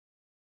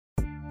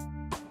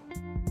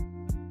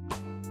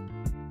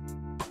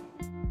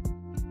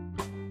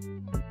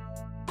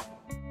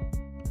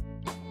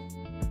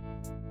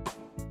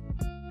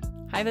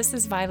Hi, this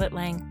is Violet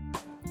Lang.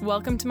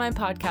 Welcome to my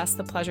podcast,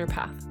 The Pleasure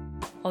Path,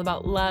 all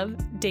about love,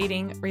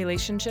 dating,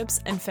 relationships,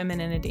 and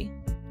femininity.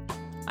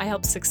 I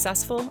help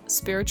successful,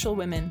 spiritual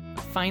women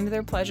find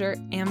their pleasure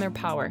and their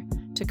power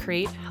to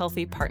create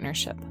healthy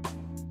partnership.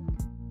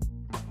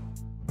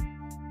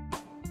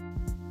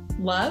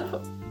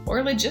 Love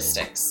or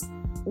logistics?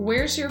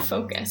 Where's your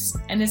focus?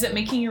 And is it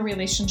making your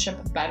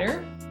relationship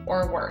better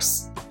or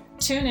worse?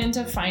 Tune in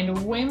to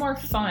find way more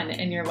fun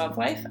in your love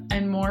life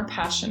and more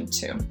passion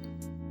too.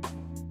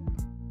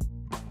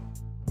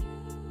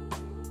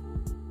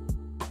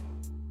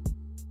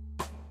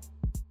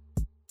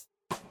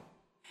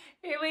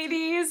 Hey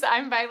ladies,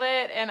 I'm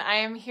Violet and I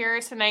am here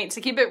tonight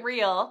to keep it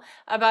real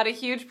about a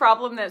huge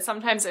problem that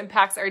sometimes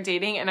impacts our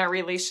dating and our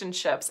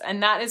relationships.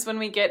 And that is when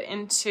we get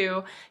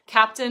into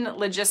captain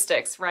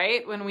logistics,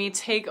 right? When we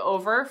take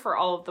over for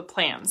all of the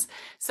plans.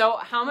 So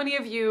how many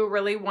of you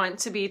really want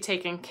to be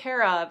taken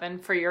care of,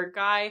 and for your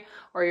guy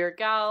or your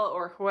gal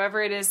or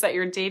whoever it is that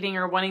you're dating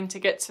or wanting to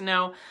get to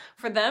know,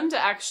 for them to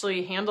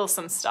actually handle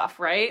some stuff,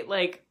 right?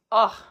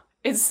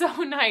 It's so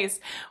nice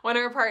when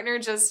our partner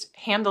just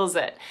handles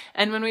it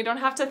and when we don't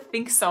have to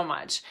think so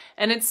much.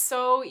 And it's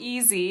so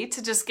easy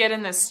to just get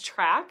in this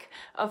track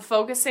of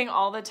focusing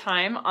all the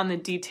time on the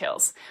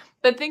details.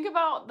 But think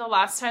about the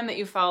last time that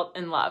you felt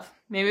in love.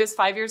 Maybe it was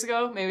 5 years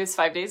ago, maybe it was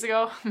 5 days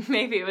ago,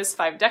 maybe it was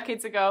 5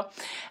 decades ago.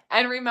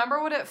 And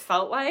remember what it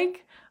felt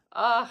like?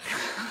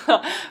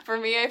 For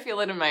me, I feel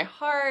it in my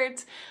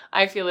heart.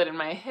 I feel it in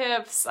my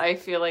hips. I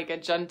feel like a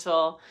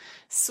gentle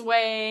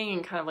swaying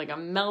and kind of like a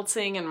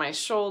melting in my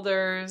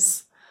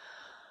shoulders.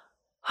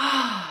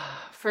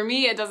 For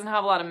me, it doesn't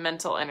have a lot of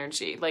mental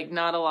energy, like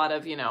not a lot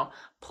of,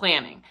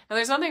 planning. Now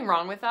there's nothing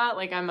wrong with that.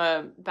 Like I'm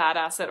a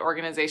badass at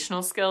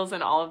organizational skills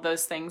and all of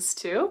those things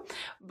too.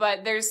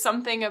 But there's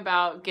something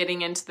about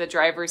getting into the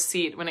driver's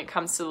seat when it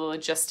comes to the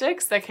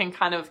logistics that can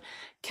kind of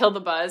kill the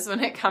buzz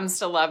when it comes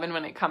to love and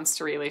when it comes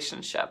to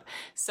relationship.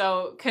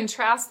 So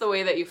contrast the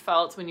way that you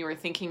felt when you were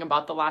thinking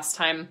about the last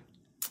time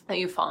that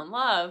you fell in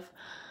love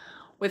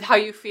with how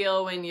you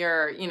feel when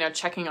you're,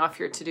 checking off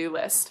your to-do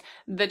list.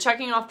 The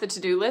checking off the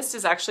to-do list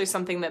is actually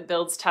something that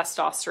builds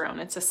testosterone.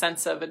 It's a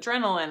sense of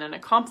adrenaline and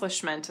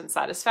accomplishment and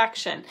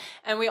satisfaction.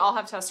 And we all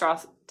have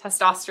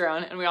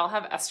testosterone and we all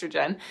have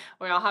estrogen.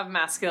 We all have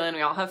masculine,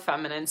 we all have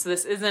feminine. So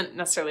this isn't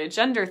necessarily a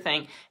gender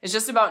thing. It's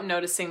just about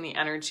noticing the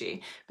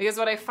energy. Because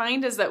what I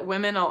find is that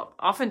women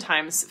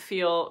oftentimes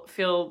feel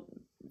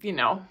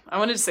I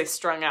wanted to say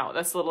strung out.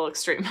 That's a little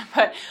extreme,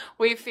 but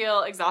we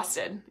feel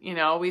exhausted.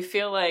 We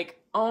feel like,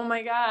 oh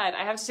my God,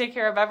 I have to take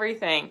care of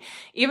everything.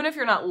 Even if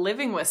you're not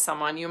living with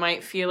someone, you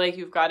might feel like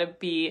you've got to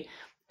be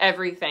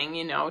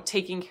everything,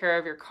 taking care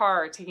of your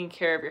car, taking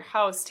care of your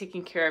house,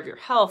 taking care of your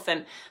health.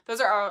 And those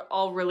are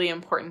all really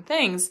important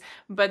things.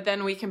 But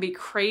then we can be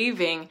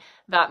craving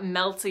that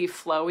melty,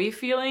 flowy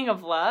feeling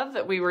of love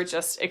that we were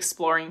just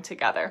exploring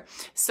together.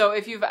 So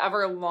if you've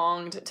ever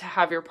longed to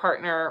have your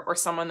partner or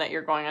someone that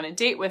you're going on a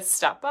date with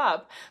step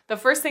up, the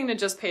first thing to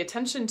just pay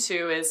attention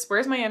to is,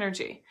 where's my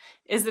energy?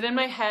 Is it in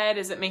my head?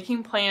 Is it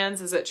making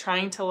plans? Is it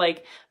trying to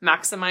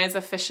maximize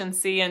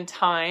efficiency and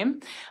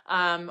time?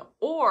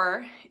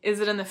 Or is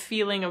it in the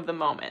feeling of the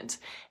moment?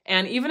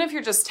 And even if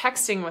you're just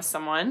texting with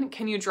someone,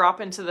 can you drop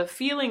into the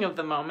feeling of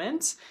the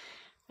moment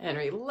and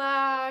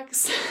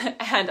relax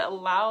and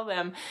allow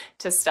them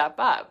to step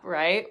up,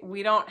 right?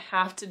 We don't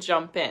have to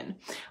jump in.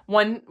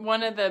 One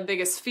of the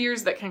biggest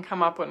fears that can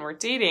come up when we're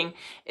dating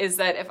is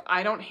that if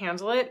I don't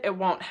handle it, it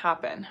won't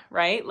happen,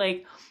 right?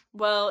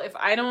 Well, if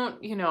I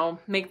don't,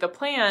 make the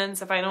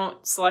plans, if I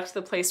don't select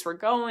the place we're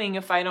going,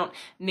 if I don't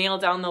nail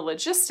down the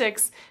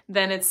logistics,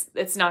 then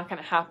it's not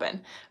going to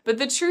happen. But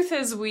the truth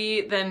is we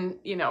then,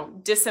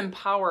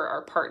 disempower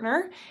our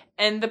partner,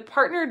 and the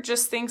partner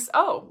just thinks,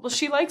 oh, well,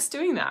 she likes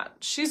doing that.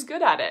 She's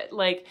good at it.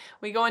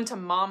 We go into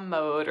mom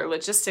mode or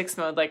logistics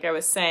mode, like I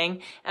was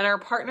saying, and our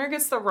partner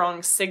gets the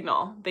wrong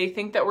signal. They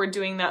think that we're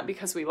doing that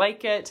because we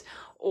like it,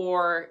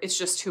 or it's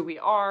just who we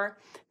are.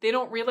 They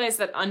don't realize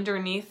that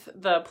underneath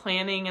the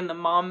planning and the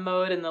mom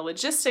mode and the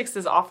logistics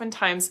is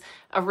oftentimes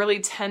a really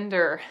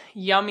tender,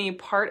 yummy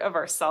part of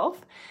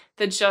ourself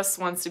that just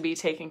wants to be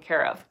taken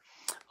care of.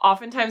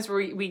 Oftentimes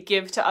we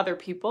give to other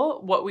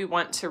people what we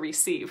want to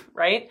receive,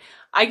 right?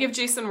 I give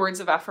Jason words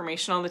of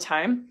affirmation all the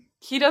time.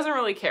 He doesn't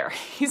really care.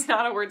 He's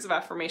not a words of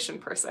affirmation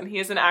person. He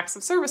is an acts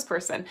of service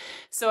person.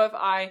 So if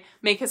I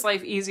make his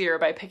life easier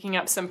by picking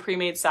up some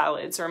pre-made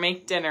salads or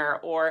make dinner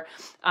or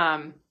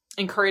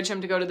encourage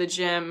him to go to the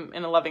gym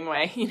in a loving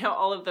way,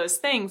 all of those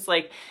things,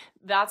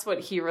 that's what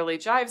he really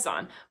jives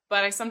on.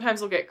 But I sometimes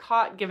will get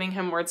caught giving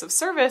him words of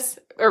service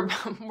or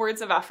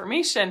words of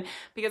affirmation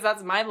because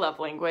that's my love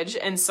language.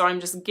 And so I'm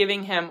just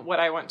giving him what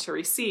I want to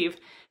receive.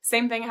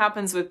 Same thing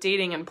happens with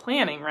dating and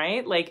planning,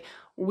 right?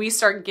 We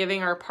start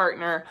giving our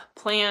partner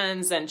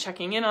plans and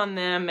checking in on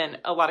them and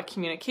a lot of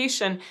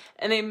communication,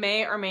 and they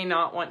may or may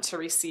not want to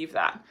receive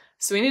that.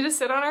 So we need to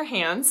sit on our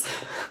hands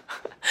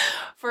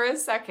for a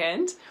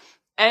second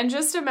And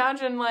just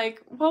imagine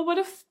like, well, what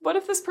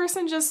if this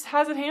person just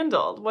has it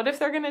handled? What if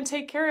they're going to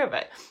take care of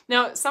it?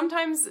 Now,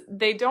 sometimes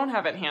they don't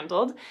have it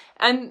handled,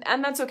 and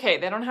that's okay.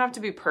 They don't have to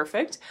be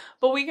perfect,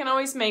 but we can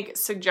always make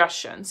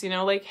suggestions,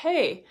 like,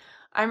 hey,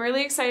 I'm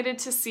really excited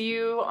to see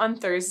you on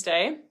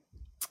Thursday,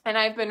 and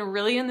I've been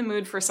really in the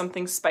mood for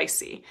something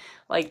spicy,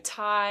 like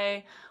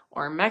Thai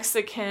or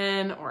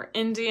Mexican or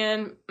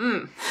Indian.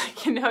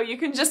 You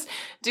can just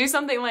do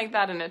something like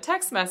that in a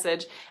text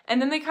message, and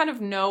then they kind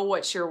of know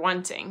what you're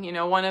wanting.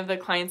 One of the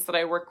clients that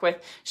I work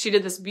with, she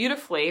did this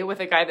beautifully with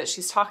a guy that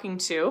she's talking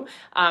to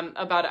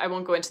about, I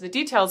won't go into the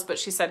details, but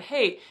she said,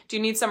 hey, do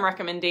you need some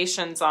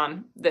recommendations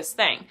on this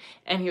thing?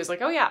 And he was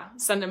like, oh yeah,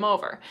 send him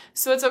over.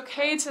 So it's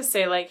okay to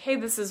say like, hey,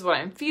 this is what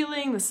I'm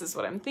feeling. This is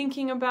what I'm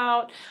thinking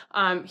about.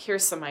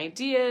 Here's some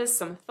ideas,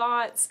 some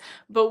thoughts,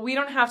 but we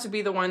don't have to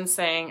be the ones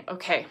saying,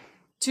 okay,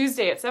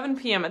 Tuesday at 7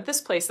 p.m. at this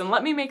place, and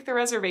let me make the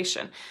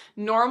reservation.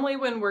 Normally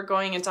when we're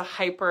going into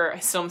I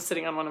still am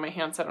sitting on one of my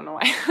hands, I don't know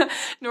why.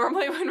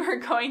 Normally when we're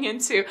going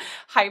into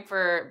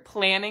hyper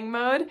planning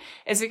mode,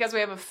 is because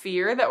we have a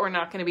fear that we're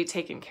not going to be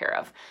taken care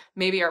of.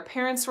 Maybe our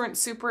parents weren't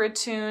super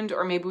attuned,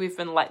 or maybe we've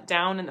been let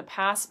down in the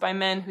past by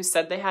men who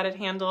said they had it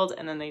handled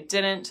and then they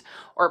didn't,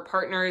 or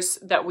partners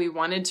that we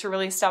wanted to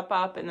really step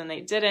up and then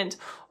they didn't,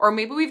 or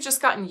maybe we've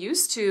just gotten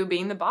used to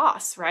being the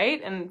boss,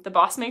 right? And the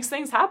boss makes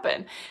things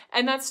happen.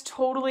 And that's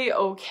totally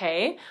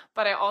okay,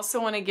 but I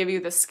also want to give you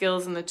the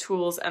skills and the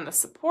tools and the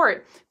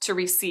support to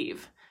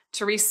receive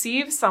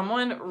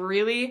someone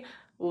really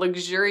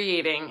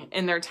luxuriating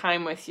in their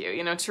time with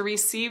you, to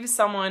receive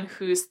someone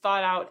who's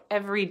thought out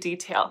every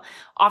detail.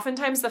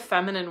 Oftentimes the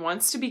feminine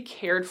wants to be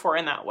cared for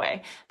in that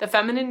way. The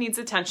feminine needs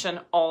attention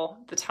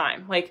all the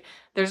time. Like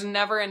there's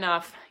never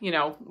enough,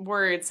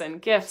 words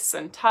and gifts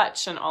and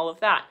touch and all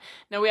of that.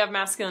 Now we have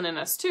masculine in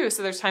us too.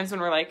 So there's times when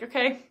we're like,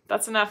 okay,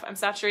 that's enough. I'm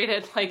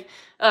saturated. Like,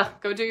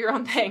 go do your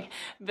own thing.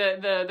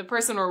 The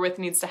person we're with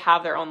needs to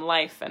have their own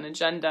life and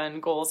agenda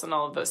and goals and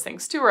all of those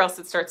things too, or else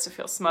it starts to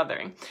feel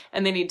smothering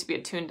and they need to be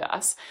attuned to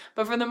us.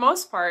 But for the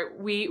most part,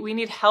 we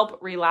need help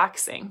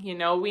relaxing,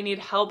 we need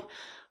help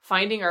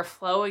finding our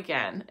flow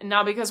again.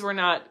 Not because we're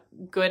not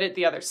good at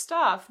the other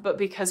stuff, but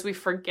because we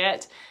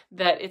forget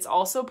that it's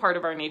also part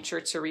of our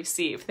nature to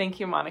receive. Thank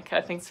you,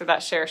 Monica. Thanks for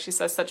that share. She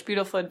says such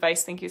beautiful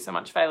advice. Thank you so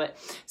much, Violet.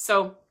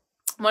 So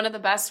one of the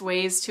best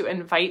ways to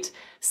invite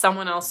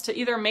someone else to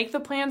either make the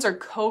plans or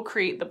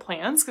co-create the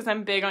plans, because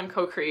I'm big on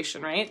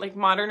co-creation, right? Like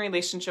modern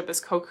relationship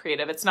is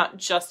co-creative. It's not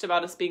just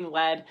about us being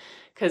led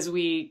because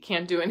we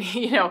can't do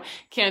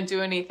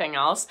anything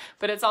else,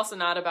 but it's also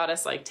not about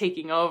us like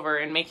taking over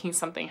and making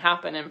something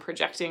happen and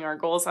projecting our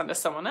goals onto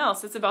someone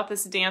else. It's about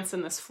this dance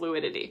and this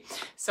fluidity.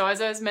 So as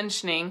I was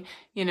mentioning,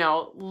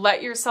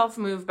 let yourself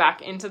move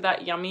back into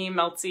that yummy,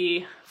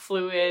 melty,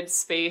 fluid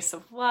space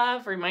of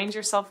love. Remind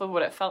yourself of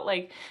what it felt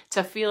like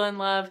to feel in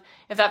love.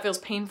 If that feels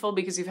painful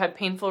because you've had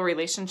painful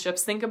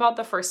relationships, think about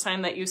the first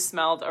time that you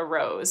smelled a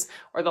rose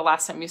or the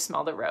last time you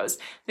smelled a rose.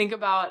 Think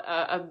about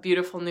a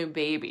beautiful new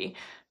baby.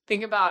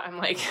 Think about, I'm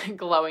like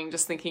glowing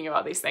just thinking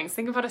about these things.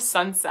 Think about a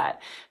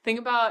sunset. Think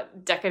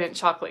about decadent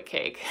chocolate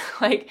cake.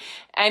 Like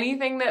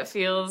anything that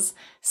feels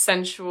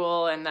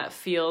sensual and that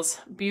feels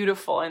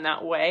beautiful in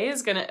that way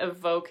is going to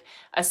evoke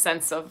a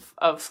sense of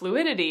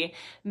fluidity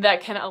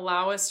that can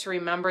allow us to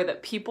remember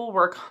that people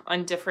work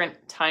on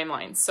different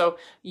timelines. So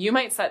you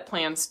might set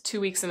plans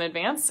 2 weeks in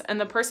advance, and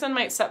the person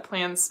might set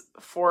plans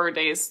 4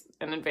 days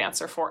in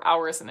advance or 4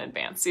 hours in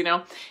advance.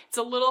 It's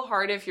a little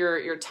hard if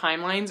your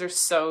timelines are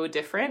so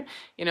different.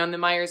 In the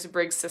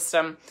Myers-Briggs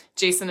system,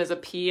 Jason is a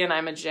P and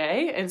I'm a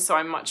J. And so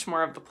I'm much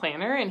more of the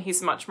planner and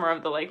he's much more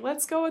of the like,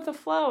 let's go with the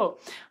flow.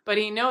 But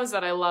he knows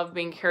that I love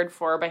being cared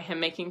for by him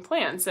making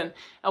plans. And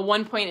at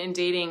one point in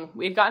dating,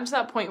 we had gotten to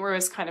that point where it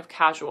was kind of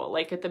casual.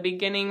 Like at the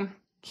beginning,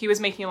 he was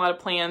making a lot of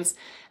plans.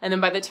 And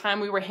then by the time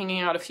we were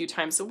hanging out a few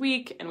times a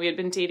week and we had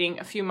been dating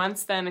a few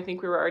months then, I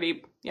think we were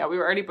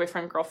already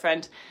boyfriend,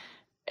 girlfriend.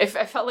 I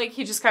felt like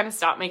he just kind of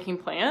stopped making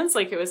plans.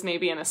 Like it was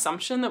maybe an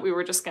assumption that we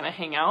were just going to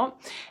hang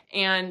out.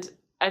 And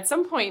at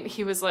some point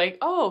he was like,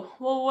 oh,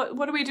 well,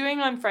 what are we doing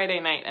on Friday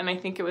night? And I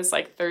think it was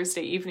like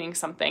Thursday evening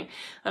something.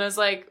 And I was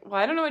like,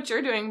 well, I don't know what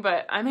you're doing,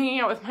 but I'm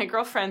hanging out with my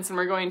girlfriends and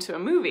we're going to a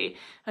movie.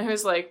 And he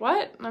was like,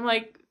 what? And I'm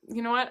like,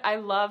 you know what? I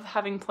love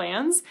having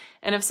plans.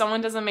 And if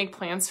someone doesn't make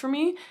plans for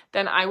me,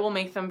 then I will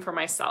make them for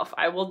myself.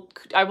 I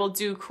will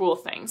do cool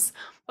things.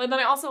 But then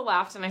I also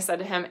laughed and I said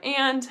to him,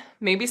 and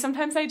maybe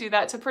sometimes I do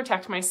that to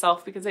protect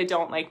myself because I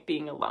don't like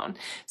being alone.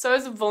 So I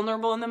was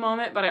vulnerable in the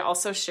moment, but I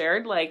also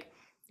shared like,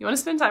 you want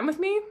to spend time with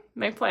me?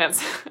 Make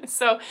plans.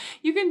 So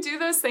you can do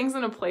those things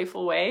in a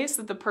playful way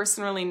so that the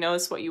person really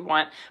knows what you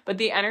want, but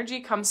the energy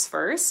comes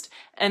first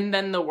and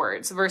then the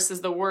words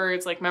versus the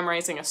words like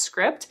memorizing a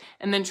script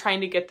and then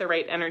trying to get the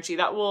right energy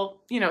that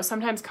will,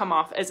 sometimes come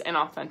off as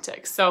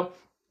inauthentic. So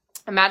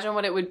imagine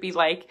what it would be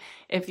like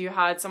if you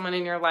had someone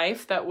in your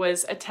life that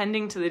was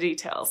attending to the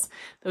details,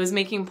 that was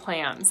making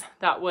plans,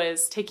 that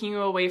was taking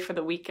you away for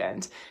the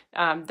weekend,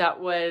 that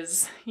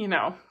was,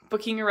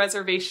 booking a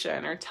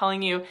reservation or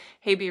telling you,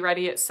 hey, be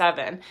ready at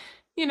 7.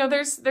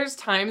 There's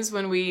times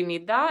when we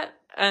need that.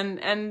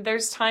 And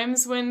there's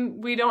times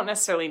when we don't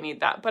necessarily need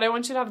that, but I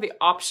want you to have the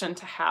option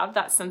to have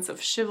that sense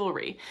of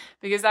chivalry,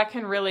 because that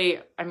can really,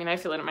 I mean, I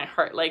feel it in my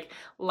heart, like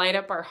light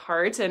up our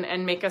heart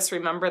and make us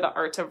remember the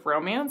art of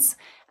romance.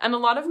 And a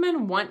lot of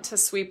men want to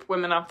sweep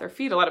women off their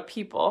feet. A lot of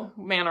people,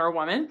 man or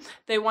woman,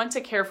 they want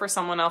to care for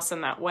someone else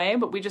in that way,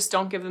 but we just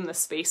don't give them the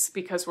space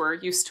because we're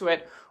used to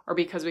it or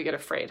because we get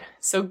afraid.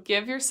 So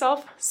give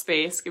yourself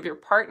space, give your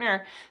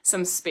partner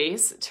some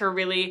space to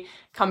really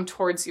come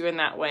towards you in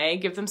that way.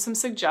 Give them some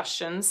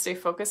suggestions, stay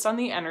focused on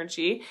the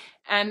energy,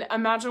 and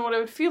imagine what it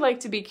would feel like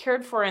to be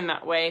cared for in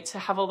that way, to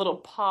have a little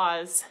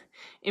pause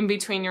in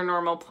between your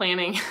normal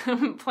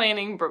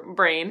planning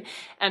brain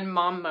and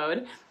mom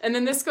mode. And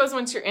then this goes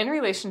once you're in a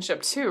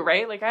relationship too,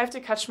 right? Like I have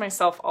to catch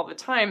myself all the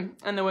time,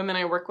 and the women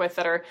I work with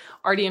that are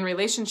already in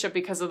relationship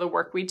because of the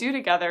work we do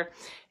together,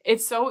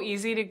 it's so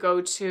easy to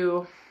go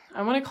to,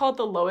 I want to call it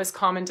the lowest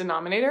common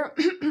denominator,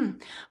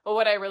 but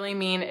what I really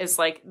mean is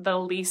like the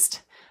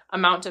least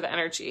amount of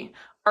energy.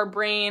 Our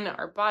brain,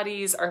 our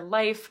bodies, our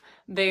life,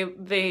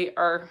 they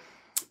are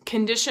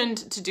conditioned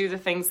to do the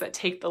things that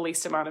take the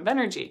least amount of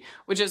energy,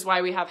 which is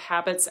why we have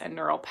habits and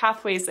neural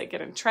pathways that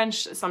get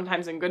entrenched,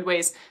 sometimes in good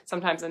ways,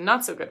 sometimes in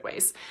not so good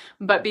ways.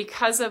 But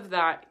because of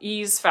that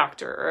ease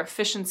factor or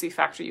efficiency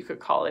factor, you could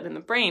call it, in the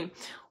brain,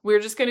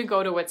 we're just going to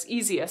go to what's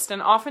easiest.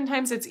 And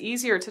oftentimes it's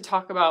easier to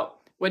talk about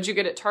what'd you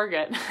get at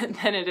Target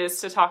than it is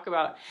to talk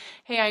about,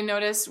 hey, I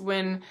noticed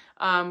when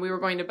we were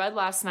going to bed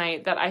last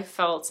night that I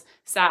felt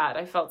sad.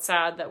 I felt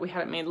sad that we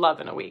hadn't made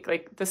love in a week.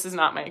 Like, this is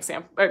not my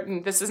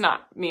example. This is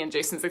not me and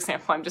Jason's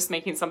example. I'm just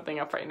making something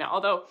up right now.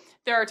 Although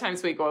there are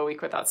times we go a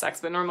week without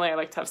sex, but normally I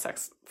like to have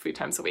sex a few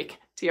times a week.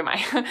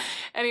 TMI.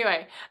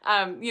 Anyway,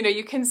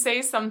 you can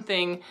say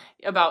something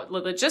about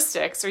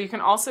logistics, or you can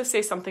also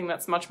say something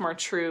that's much more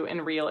true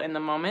and real in the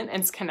moment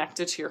and it's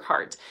connected to your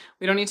heart.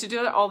 We don't need to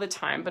do that all the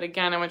time, but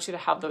again, I want you to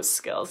have those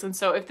skills. And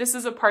so if this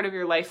is a part of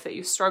your life that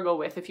you struggle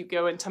with, if you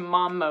go into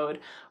mom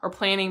mode or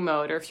planning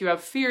mode, or if you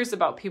have fears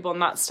about people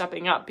not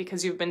stepping up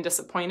because you've been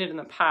disappointed in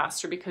the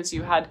past or because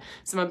you had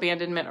some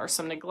abandonment or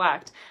some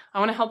neglect, I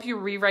want to help you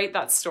rewrite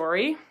that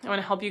story. I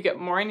want to help you get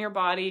more in your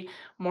body,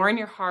 more in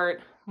your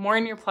heart, more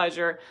in your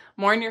pleasure,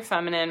 more in your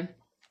feminine,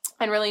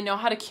 and really know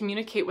how to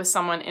communicate with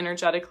someone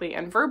energetically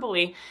and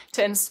verbally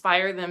to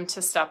inspire them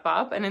to step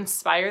up and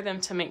inspire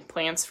them to make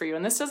plans for you.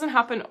 And this doesn't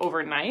happen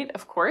overnight,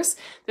 of course.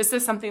 This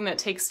is something that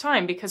takes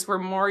time because we're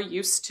more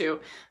used to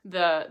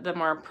the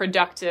more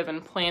productive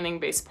and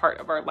planning-based part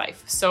of our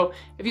life. So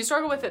if you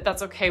struggle with it,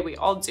 that's okay. We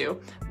all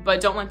do. But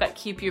don't let that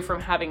keep you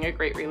from having a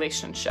great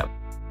relationship.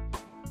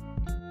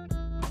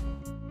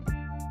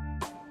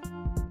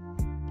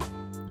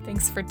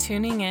 Thanks for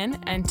tuning in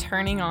and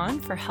turning on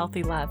for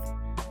Healthy Love,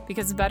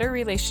 because better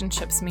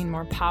relationships mean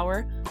more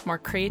power, more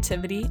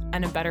creativity,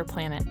 and a better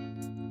planet.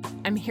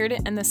 I'm here to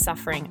end the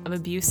suffering of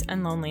abuse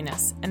and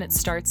loneliness, and it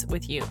starts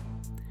with you.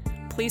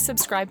 Please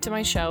subscribe to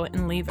my show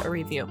and leave a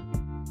review.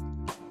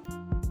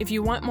 If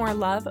you want more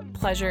love,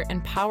 pleasure,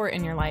 and power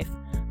in your life,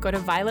 go to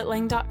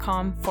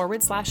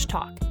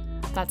violetlang.com/talk.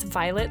 That's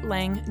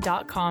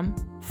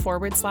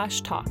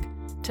violetlang.com/talk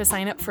to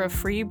sign up for a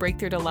free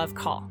Breakthrough to Love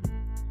call.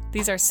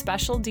 These are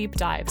special deep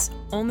dives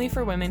only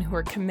for women who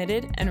are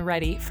committed and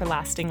ready for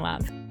lasting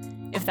love.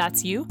 If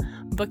that's you,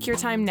 book your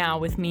time now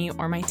with me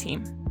or my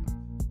team.